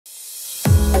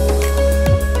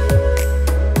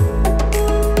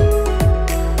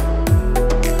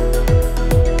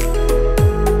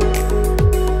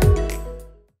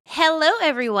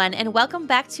everyone, and welcome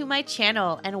back to my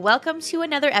channel, and welcome to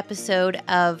another episode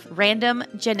of Random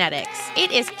Genetics. It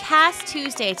is CAS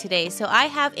Tuesday today, so I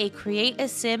have a Create a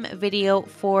Sim video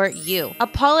for you.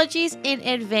 Apologies in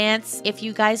advance if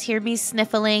you guys hear me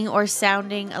sniffling or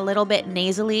sounding a little bit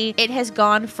nasally. It has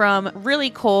gone from really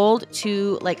cold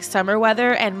to like summer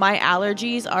weather, and my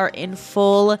allergies are in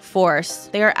full force.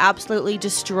 They are absolutely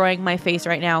destroying my face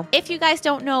right now. If you guys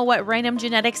don't know what Random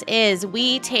Genetics is,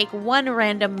 we take one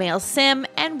random male sim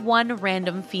and one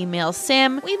random female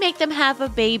sim. We make them have a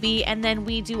baby, and then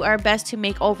we do our best to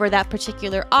make over that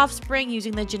particular offspring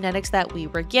using the genetics that we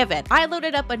were given. I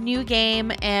loaded up a new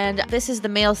game, and this is the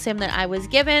male sim that I was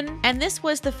given, and this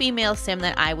was the female sim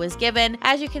that I was given.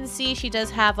 As you can see, she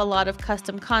does have a lot of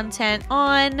custom content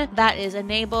on. That is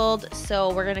enabled,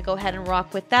 so we're gonna go ahead and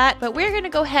rock with that. But we're gonna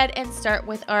go ahead and start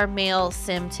with our male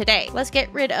sim today. Let's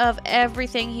get rid of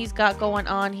everything he's got going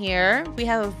on here. We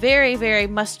have a very, very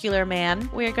muscular man.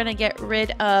 We're gonna get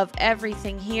rid of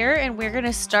everything here, and we're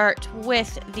gonna start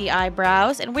with the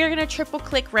eyebrows, and we're gonna triple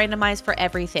click randomize for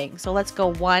everything. So let's go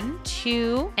 1,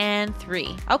 2, and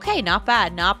 3. Okay, not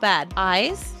bad, not bad.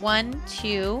 Eyes, 1,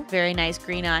 2, very nice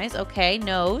green eyes. Okay,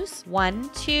 nose, 1,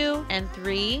 2, and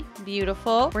 3,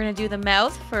 beautiful. We're gonna do the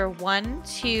mouth for 1,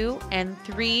 2, and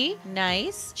 3,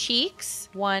 nice. Cheeks,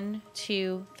 1,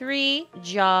 2, 3,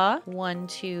 jaw, 1,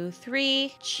 2,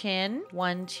 3, chin,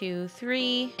 1, 2,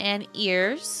 3, and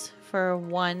ears for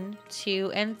 1,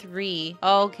 2, and 3.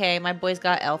 Okay, my boy's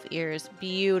got elf ears.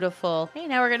 Beautiful. Okay,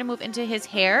 now we're gonna move into his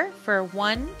hair for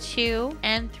 1, 2,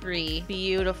 and 3.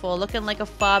 Beautiful. Looking like a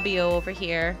Fabio over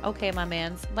here. Okay, my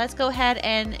mans. Let's go ahead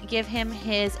and give him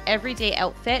his everyday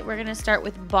outfit. We're gonna start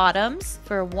with bottoms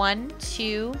for 1,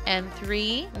 2, and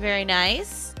 3. Very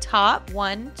nice. Top,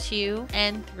 1, 2,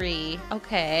 and 3.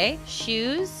 Okay.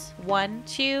 Shoes, 1,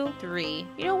 2, 3.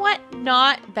 You know what?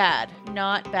 Not bad.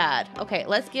 Not bad. Okay,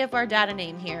 let's give our dad a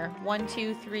name here. 1,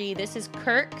 2, 3. This is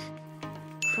Kirk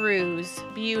Cruz.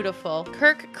 Beautiful.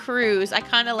 Kirk Cruz. I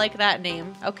kind of like that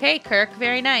name. Okay, Kirk.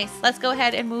 Very nice. Let's go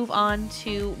ahead and move on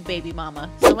to baby mama.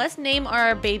 So let's name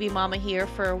our baby mama here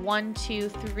for 1, 2,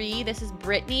 3. This is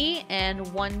Brittany,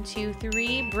 and 1, 2,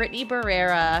 3, Brittany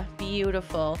Barrera.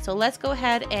 Beautiful. So let's go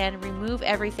ahead and remove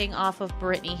everything off of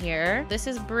Brittany here. This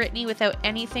is Brittany without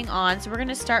anything on. So we're going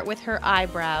to start with her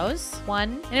eyebrows.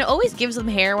 1, and it always gives them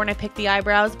hair when I pick the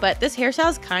eyebrows, but this hairstyle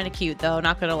is kind of cute though,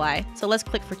 not gonna lie. So let's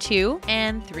click for 2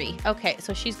 and 3. Okay,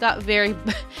 so she's got very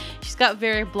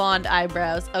blonde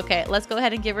eyebrows. Okay, let's go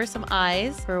ahead and give her some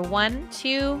eyes for 1,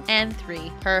 2, and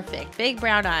 3. Perfect. Big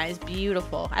brown eyes.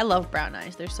 Beautiful. I love brown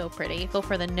eyes. They're so pretty. Go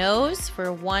for the nose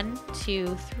for 1,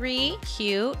 2, 3.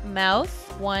 Cute.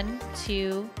 Mouth. 1,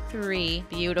 2, 3.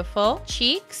 Beautiful.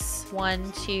 Cheeks.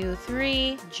 1, 2,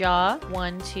 3. Jaw.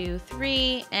 1, 2,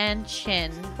 3. And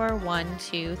chin for 1,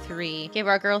 2, 3. Give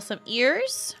our girl some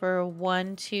ears for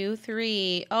 1, 2,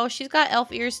 3. Oh, she's got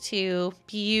elf ears too.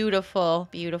 Beautiful.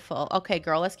 Beautiful. Okay,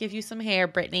 girl, let's give you some hair,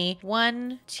 Brittany.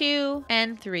 1, 2,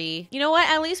 and 3. You know what?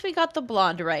 At least we got the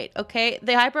blonde right, okay?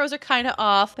 The eyebrows are kind of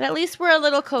off, but at least we're a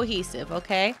little cohesive,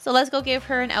 okay? So let's go give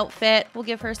her an outfit. We'll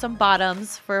give her some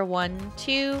bottoms for 1,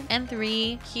 2, and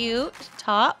 3. Cute.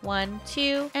 Top. 1,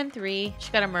 2, and 3.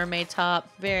 She got a mermaid top.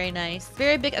 Very nice.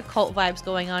 Very big occult vibes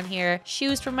going on here.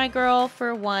 Shoes for my girl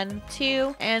for 1,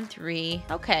 2, and 3.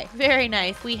 Okay, very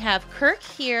nice. We have Kirk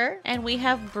here, and we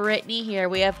have Brittany here.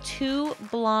 We have 2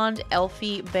 blonde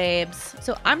elfie babes.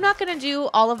 So I'm not gonna do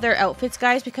all of their outfits,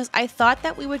 guys, because I thought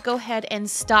that we would go ahead and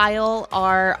style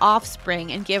our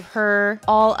offspring and give her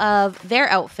all of their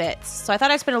outfits. So I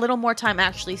thought I'd spend a little more time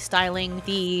actually styling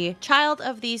the child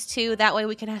of these 2. That way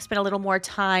we can spend a little more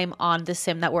time on the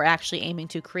sim that we're actually aiming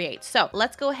to create. So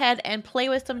let's go ahead and play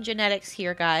with some genetics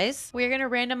here, guys. We're gonna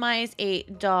randomize a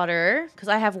daughter because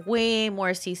I have way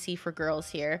more CC for girls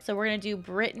here. So we're gonna do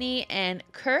Brittany and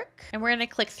Kirk, and we're gonna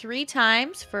click 3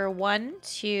 times for 1,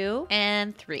 2,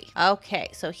 and 3. Okay,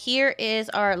 so here is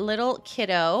our little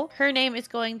kiddo. Her name is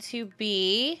going to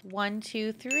be 1,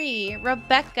 2, 3,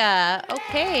 Rebecca.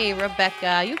 Okay,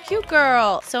 Rebecca, you cute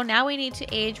girl. So now we need to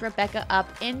age Rebecca up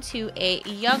into a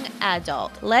young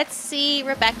adult. Let's see,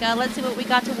 Rebecca. Let's see what we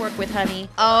got to work with, honey.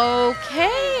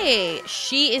 Okay,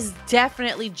 she is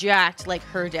definitely jacked like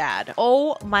her dad.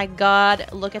 Oh my God,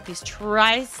 look at these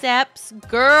triceps,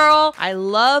 girl. I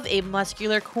love a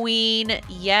muscular queen.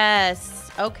 Yes.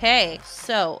 Okay,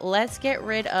 so let's get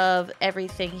rid of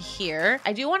everything here.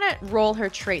 I do want to roll her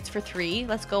traits for 3.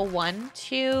 Let's go 1,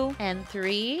 2, and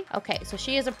 3. Okay, so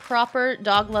she is a proper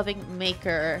dog-loving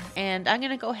maker, and I'm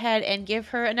gonna go ahead and give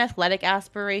her an athletic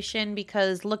aspiration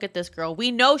because look at this girl.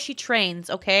 We know she trains,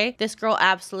 okay? This girl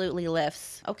absolutely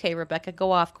lifts. Okay, Rebecca,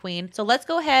 go off, queen. So let's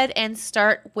go ahead and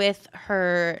start with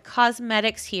her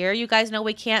cosmetics here. You guys know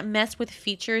we can't mess with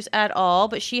features at all,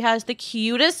 but she has the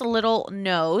cutest little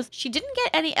nose. She didn't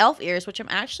get any elf ears, which I'm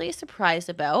actually surprised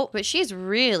about, but she's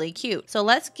really cute. So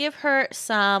let's give her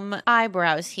some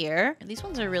eyebrows here. These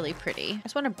ones are really pretty. I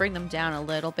just want to bring them down a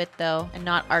little bit though and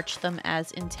not arch them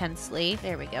as intensely.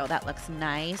 There we go. That looks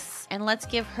nice. And let's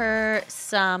give her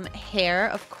some hair,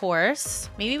 of course.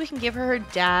 Maybe we can give her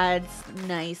dad's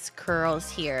nice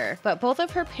curls here. But both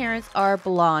of her parents are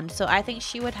blonde, so I think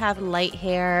she would have light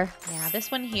hair. Yeah,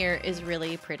 this one here is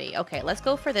really pretty. Okay, let's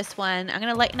go for this one. I'm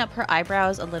going to lighten up her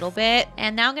eyebrows a little bit.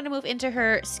 And now I'm going to move into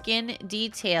her skin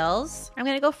details. I'm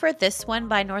going to go for this one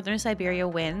by Northern Siberia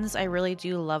Winds. I really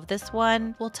do love this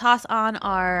one. We'll toss on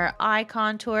our eye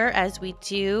contour as we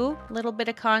do. A little bit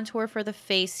of contour for the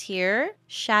face here.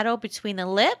 Shadow between the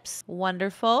lips.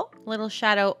 Wonderful. Little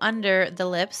shadow under the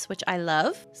lips, which I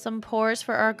love. Some pores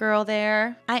for our girl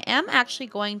there. I am actually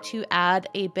going to add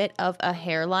a bit of a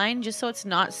hairline just so it's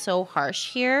not so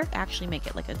harsh here. Actually make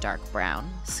it like a dark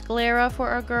brown. Sclera for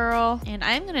our girl. And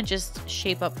I'm going to just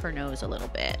shape up her nose a little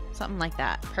bit. Something like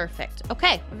that. Perfect.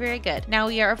 Okay, very good. Now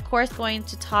we are, of course, going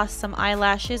to toss some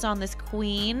eyelashes on this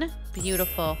queen.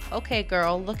 Beautiful. Okay,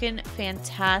 girl, looking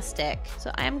fantastic. So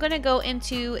I'm gonna go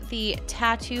into the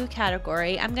tattoo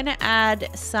category. I'm gonna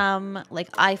add some like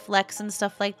eye flecks and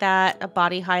stuff like that, a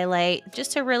body highlight,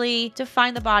 just to really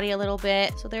define the body a little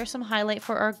bit. So there's some highlight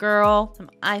for our girl, some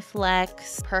eye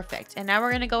flecks. Perfect. And now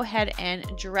we're gonna go ahead and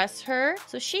dress her.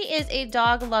 So she is a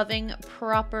dog-loving,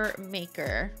 proper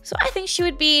maker. So I think she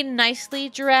would be nicely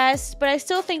dressed, but I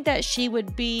still think that she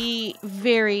would be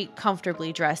very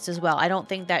comfortably dressed as well. I don't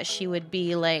think that she would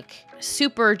be like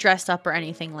super dressed up or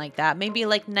anything like that. Maybe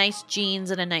like nice jeans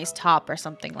and a nice top or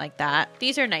something like that.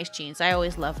 These are nice jeans. I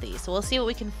always love these. So we'll see what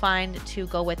we can find to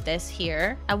go with this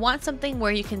here. I want something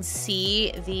where you can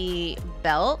see the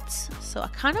belt. So I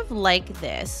kind of like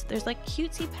this. There's like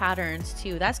cutesy patterns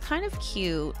too. That's kind of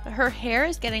cute. Her hair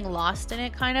is getting lost in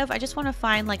it kind of. I just want to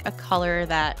find like a color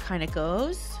that kind of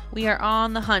goes. We are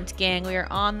on the hunt, gang. We are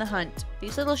on the hunt.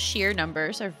 These little sheer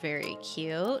numbers are very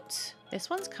cute. This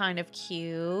one's kind of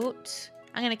cute.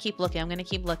 I'm gonna keep looking. I'm gonna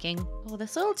keep looking. Oh,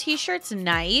 this little t-shirt's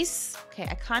nice. Okay,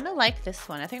 I kind of like this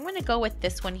one. I think I'm gonna go with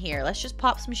this one here. Let's just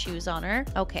pop some shoes on her.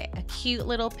 Okay, a cute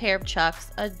little pair of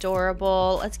chucks.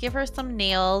 Adorable. Let's give her some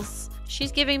nails.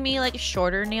 She's giving me like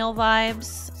shorter nail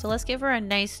vibes. So let's give her a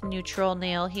nice neutral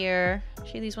nail here.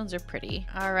 These ones are pretty.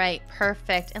 All right,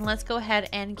 perfect. And let's go ahead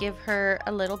and give her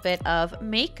a little bit of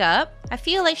makeup. I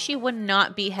feel like she would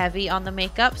not be heavy on the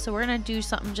makeup, so we're gonna do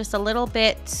something just a little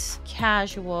bit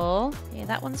casual. Yeah,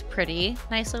 that one's pretty.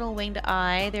 Nice little winged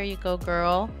eye. There you go,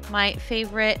 girl. My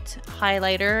favorite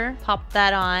highlighter. Pop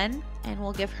that on. And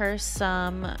we'll give her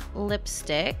some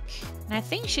lipstick. And I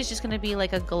think she's just gonna be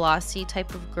like a glossy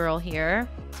type of girl here.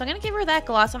 So I'm gonna give her that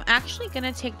gloss. I'm actually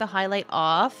gonna take the highlight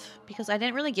off because I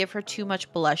didn't really give her too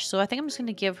much blush. So I think I'm just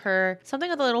gonna give her something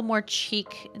with a little more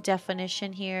cheek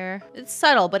definition here. It's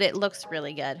subtle, but it looks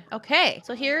really good. Okay,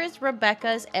 so here is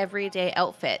Rebecca's everyday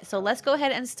outfit. So let's go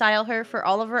ahead and style her for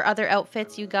all of her other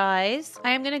outfits, you guys.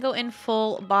 I am gonna go in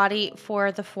full body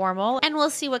for the formal, and we'll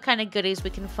see what kind of goodies we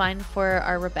can find for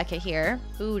our Rebecca here.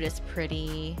 Ooh, that's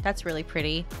pretty. That's really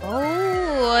pretty.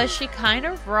 Oh, she kind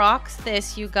of rocks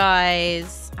this, you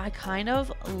guys. I kind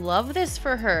of love this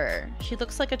for her. She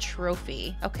looks like a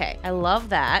trophy. Okay, I love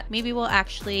that. Maybe we'll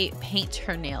actually paint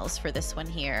her nails for this one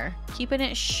here. Keeping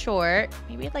it short.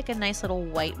 Maybe like a nice little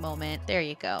white moment. There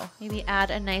you go. Maybe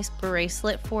add a nice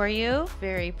bracelet for you.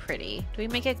 Very pretty. Do we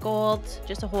make it gold?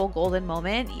 Just a whole golden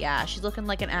moment? Yeah, she's looking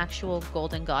like an actual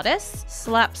golden goddess.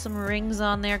 Slap some rings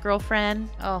on there, girlfriend.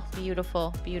 Oh,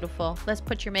 beautiful, beautiful. Let's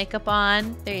put your makeup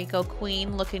on. There you go,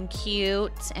 queen, looking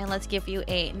cute. And let's give you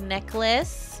a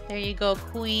necklace. There you go,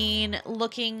 queen,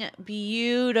 looking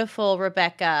beautiful,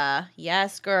 Rebecca.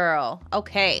 Yes, girl.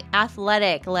 Okay,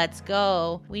 athletic, let's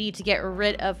go. We need to get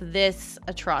rid of this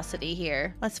atrocity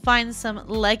here. Let's find some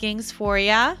leggings for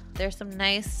ya. There's some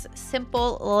nice,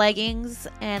 simple leggings,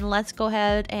 and let's go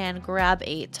ahead and grab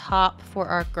a top for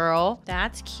our girl.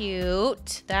 That's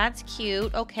cute. That's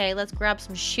cute. Okay, let's grab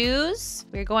some shoes.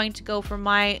 We're going to go for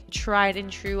my tried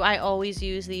and true. I always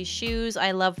use these shoes.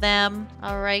 I love them.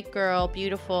 All right, girl,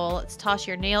 beautiful. Let's toss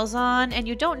your nails on. And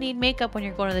you don't need makeup when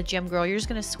you're going to the gym, girl. You're just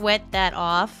gonna sweat that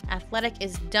off. Athletic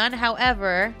is done.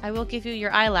 However, I will give you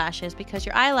your eyelashes because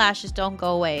your eyelashes don't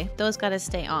go away. Those gotta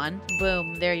stay on.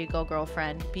 Boom, there you go,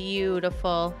 girlfriend.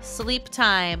 Beautiful. Sleep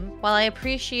time. While I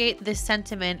appreciate this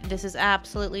sentiment, this is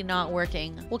absolutely not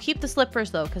working. We'll keep the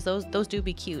slippers though, because those do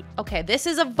be cute. Okay, this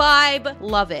is a vibe.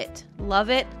 Love it.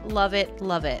 Love it, love it,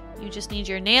 love it. You just need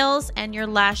your nails and your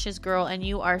lashes, girl, and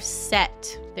you are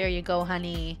set. There you go,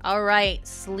 honey. All right,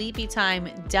 sleepy time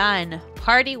done.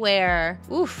 Party wear.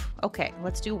 Oof. Okay,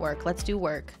 let's do work. Let's do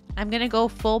work. I'm gonna go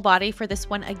full body for this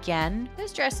one again.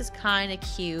 This dress is kind of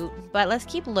cute, but let's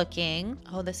keep looking.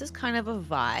 Oh, this is kind of a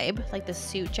vibe, like the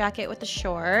suit jacket with the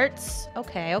shorts.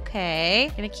 Okay, okay.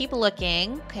 Gonna keep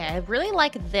looking. Okay, I really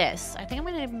like this. I think I'm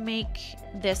gonna make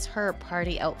this her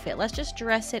party outfit. Let's just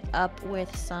dress it up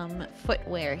with some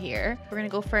footwear here. We're gonna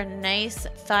go for a nice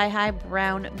thigh-high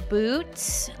brown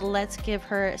boot. Let's give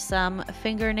her some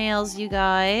fingernails, you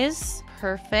guys.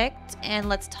 Perfect. And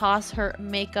let's toss her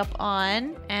makeup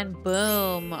on and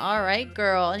boom. All right,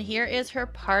 girl. And here is her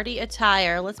party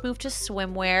attire. Let's move to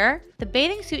swimwear. The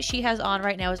bathing suit she has on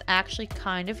right now is actually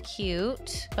kind of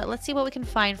cute, but let's see what we can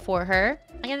find for her.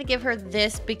 I'm gonna give her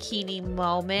this bikini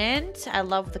moment. I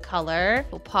love the color.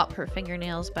 We'll pop her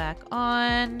fingernails back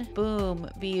on. Boom,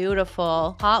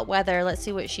 beautiful. Hot weather. Let's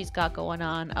see what she's got going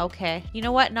on. Okay, you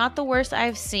know what? Not the worst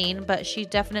I've seen, but she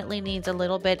definitely needs a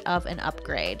little bit of an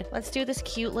upgrade. Let's do this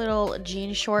cute little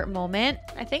jean short moment.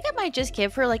 I think I might just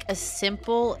give her like a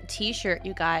simple t-shirt,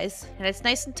 you guys. And it's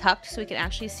nice and tucked so we can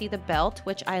actually see the belt,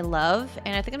 which I love.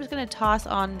 And I think I'm just gonna toss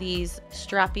on these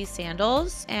strappy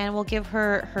sandals and we'll give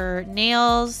her her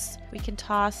nails. We can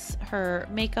toss her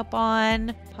makeup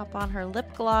on, pop on her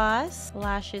lip gloss,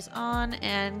 lashes on,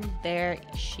 and there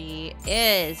she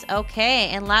is. Okay,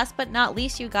 and last but not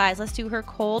least, you guys, let's do her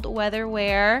cold weather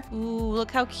wear. Ooh,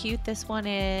 look how cute this one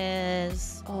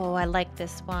is. Oh, I like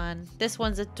this one. This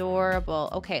one's adorable.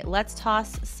 Okay, let's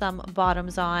toss some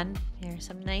bottoms on. Here's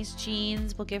some nice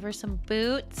jeans. We'll give her some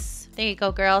boots. There you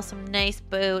go, girl. Some nice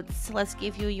boots. Let's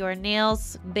give you your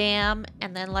nails. Bam.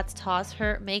 And then let's toss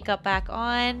her makeup back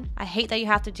on. I hate that you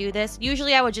have to do this.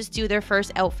 Usually I would just do their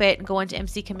first outfit and go into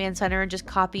MC Command Center and just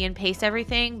copy and paste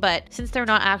everything. But since they're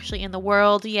not actually in the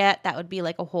world yet, that would be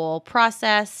like a whole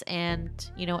process. And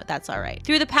you know what? That's all right.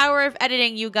 Through the power of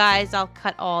editing, you guys, I'll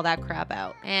cut all that crap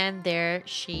out. And there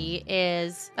she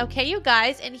is. Okay, you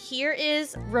guys. And here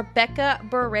is Rebecca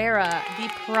Barrera, the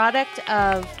product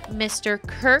of Mr.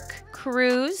 Kirk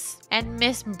Cruz and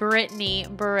Miss Brittany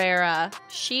Barrera.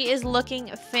 She is looking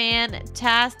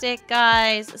fantastic,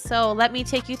 guys. So let me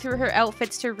take you through her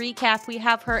outfits to recap. We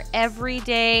have her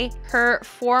everyday, her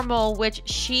formal, which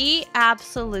she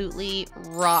absolutely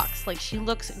rocks. Like, she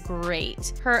looks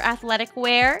great. Her athletic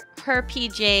wear, her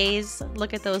PJs,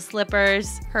 look at those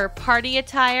slippers, her party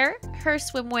attire, her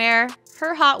swimwear,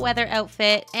 her hot weather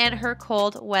outfit, and her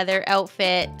cold weather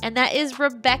outfit. And that is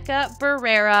Rebecca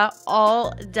Barrera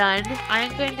all done.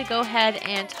 I'm going to go ahead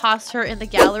and toss her in the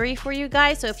gallery for you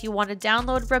guys. So if you want to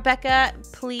download Rebecca,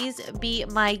 please be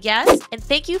my guest. And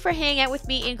thank you for hanging out with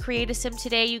me in Create a Sim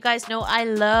today. You guys know I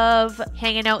love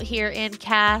hanging out here in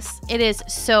CAS. It is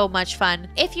so much fun.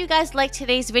 If you guys liked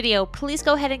today's video, please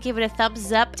go ahead and give it a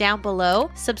thumbs up down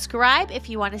below. Subscribe if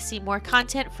you want to see more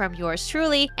content from yours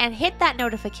truly, and hit that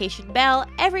notification bell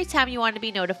every time you want to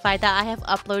be notified that I have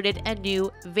uploaded a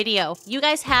new video. You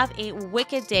guys have a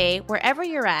wicked day wherever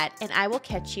you're at, and I will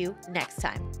catch you next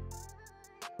time.